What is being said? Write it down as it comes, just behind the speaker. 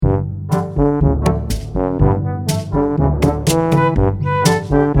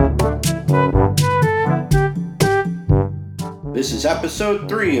episode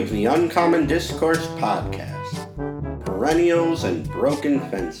 3 of the Uncommon Discourse podcast, Perennials and Broken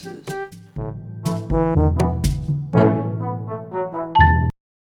Fences.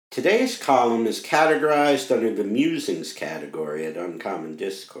 Today's column is categorized under the musings category at Uncommon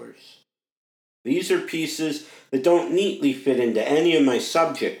Discourse. These are pieces that don't neatly fit into any of my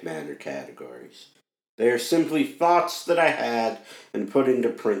subject matter categories. They are simply thoughts that I had and put into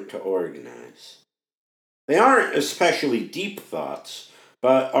print to organize. They aren't especially deep thoughts,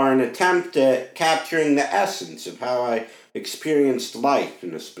 but are an attempt at capturing the essence of how I experienced life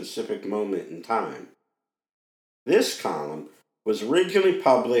in a specific moment in time. This column was originally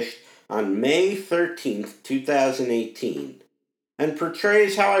published on May 13th, 2018, and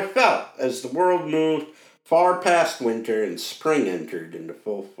portrays how I felt as the world moved far past winter and spring entered into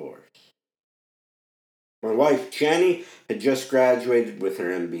full force. My wife Jenny had just graduated with her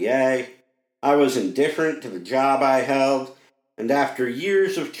MBA. I was indifferent to the job I held, and after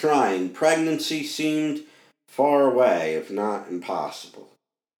years of trying, pregnancy seemed far away, if not impossible.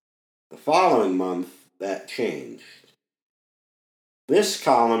 The following month, that changed. This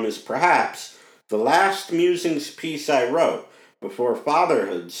column is perhaps the last musings piece I wrote before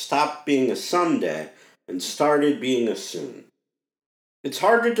fatherhood stopped being a someday and started being a soon. It's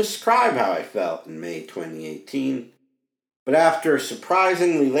hard to describe how I felt in May 2018, but after a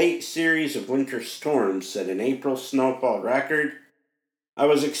surprisingly late series of winter storms set an April snowfall record, I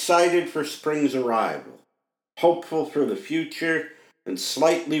was excited for spring's arrival, hopeful for the future, and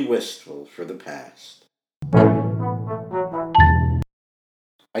slightly wistful for the past.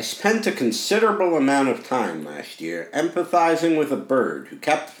 I spent a considerable amount of time last year empathizing with a bird who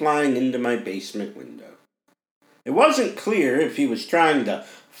kept flying into my basement window. It wasn't clear if he was trying to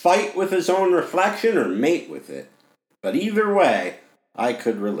fight with his own reflection or mate with it, but either way, I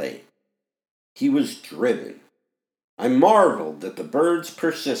could relate. He was driven. I marveled at the bird's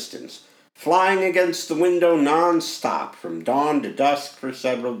persistence, flying against the window non-stop from dawn to dusk for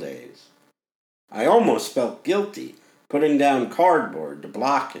several days. I almost felt guilty putting down cardboard to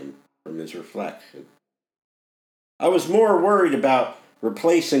block him from his reflection. I was more worried about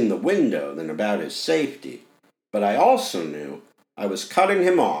replacing the window than about his safety, but I also knew I was cutting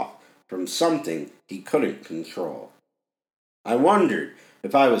him off from something he couldn't control. I wondered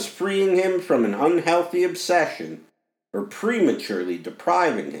if I was freeing him from an unhealthy obsession or prematurely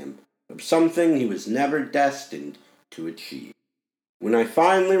depriving him of something he was never destined to achieve. When I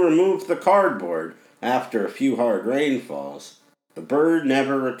finally removed the cardboard after a few hard rainfalls, the bird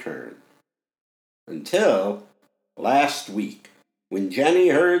never returned. Until last week, when Jenny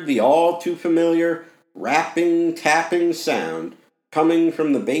heard the all-too-familiar rapping, tapping sound coming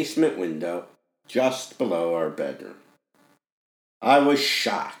from the basement window just below our bedroom. I was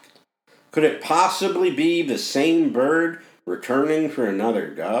shocked. Could it possibly be the same bird returning for another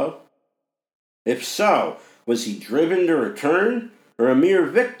go? If so, was he driven to return or a mere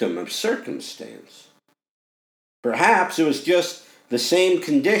victim of circumstance? Perhaps it was just the same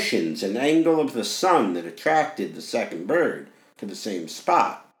conditions and angle of the sun that attracted the second bird to the same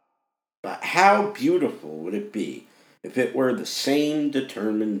spot. But how beautiful would it be if it were the same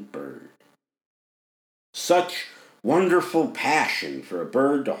determined bird? Such wonderful passion for a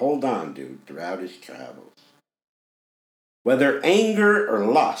bird to hold on to throughout his travels. Whether anger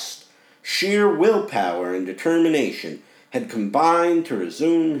or lust, sheer willpower and determination had combined to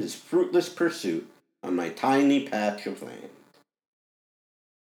resume his fruitless pursuit on my tiny patch of land.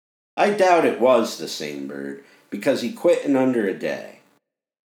 I doubt it was the same bird, because he quit in under a day.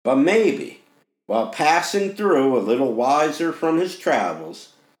 But maybe, while passing through a little wiser from his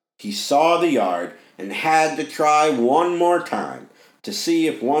travels, he saw the yard and had to try one more time to see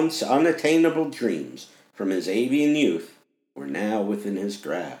if once unattainable dreams from his avian youth were now within his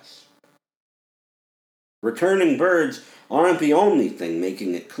grasp. Returning birds aren't the only thing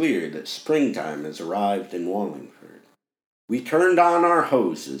making it clear that springtime has arrived in Wallingford. We turned on our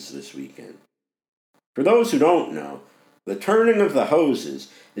hoses this weekend. For those who don't know, the turning of the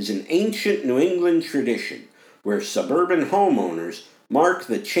hoses is an ancient New England tradition where suburban homeowners mark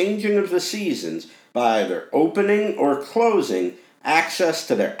the changing of the seasons by either opening or closing access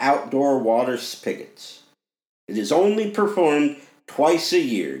to their outdoor water spigots. It is only performed twice a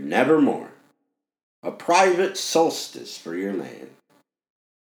year, never more. A private solstice for your land.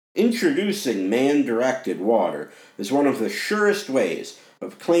 Introducing man-directed water is one of the surest ways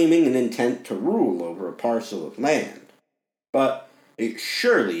of claiming an intent to rule over a parcel of land. But it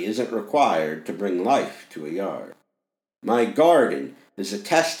surely isn't required to bring life to a yard. My garden is a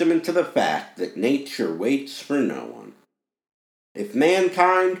testament to the fact that nature waits for no one. If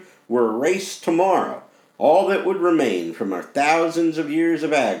mankind were erased tomorrow, all that would remain from our thousands of years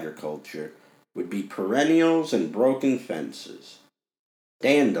of agriculture would be perennials and broken fences.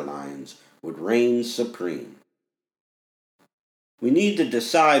 Dandelions would reign supreme. We need to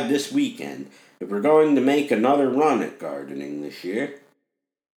decide this weekend if we're going to make another run at gardening this year.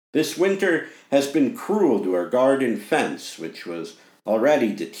 This winter has been cruel to our garden fence, which was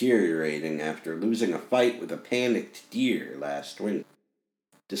already deteriorating after losing a fight with a panicked deer last winter.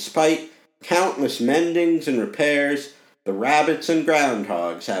 Despite countless mendings and repairs, the rabbits and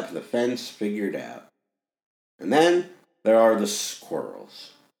groundhogs have the fence figured out. And then there are the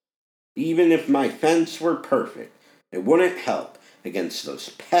squirrels. Even if my fence were perfect, it wouldn't help against those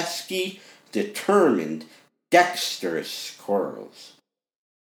pesky, determined, dexterous squirrels.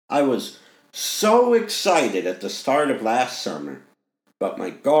 I was so excited at the start of last summer, but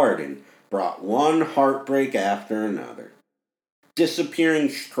my garden brought one heartbreak after another. Disappearing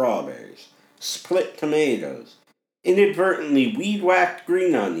strawberries, split tomatoes, inadvertently weed-whacked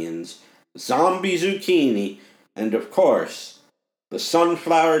green onions, zombie zucchini, and of course, the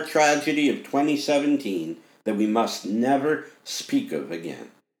sunflower tragedy of 2017 that we must never speak of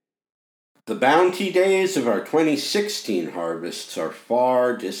again. The bounty days of our 2016 harvests are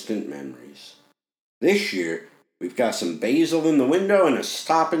far distant memories. This year, we've got some basil in the window and a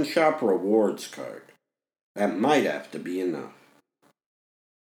Stop and Shop rewards card. That might have to be enough.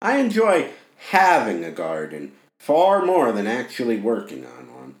 I enjoy having a garden far more than actually working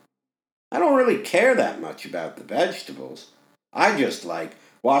on one. I don't really care that much about the vegetables. I just like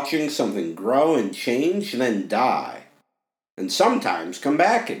watching something grow and change, then die, and sometimes come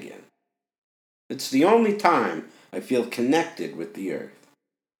back again. It's the only time I feel connected with the earth.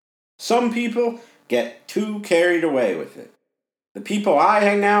 Some people get too carried away with it. The people I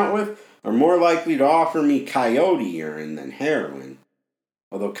hang out with are more likely to offer me coyote urine than heroin,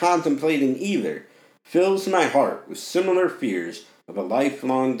 although contemplating either fills my heart with similar fears of a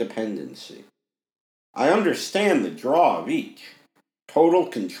lifelong dependency. I understand the draw of each, total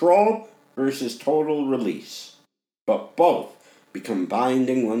control versus total release, but both become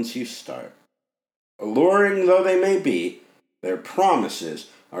binding once you start. Alluring though they may be, their promises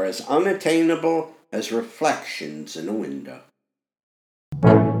are as unattainable as reflections in a window.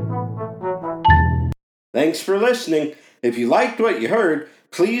 Thanks for listening. If you liked what you heard,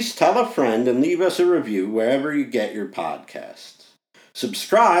 please tell a friend and leave us a review wherever you get your podcasts.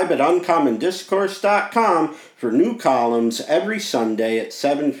 Subscribe at uncommondiscourse.com for new columns every Sunday at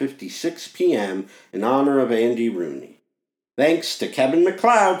 7:56 p.m. in honor of Andy Rooney. Thanks to Kevin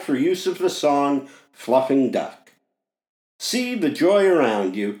MacLeod for use of the song Fluffing Duck. See the joy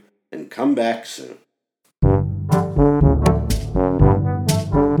around you and come back soon.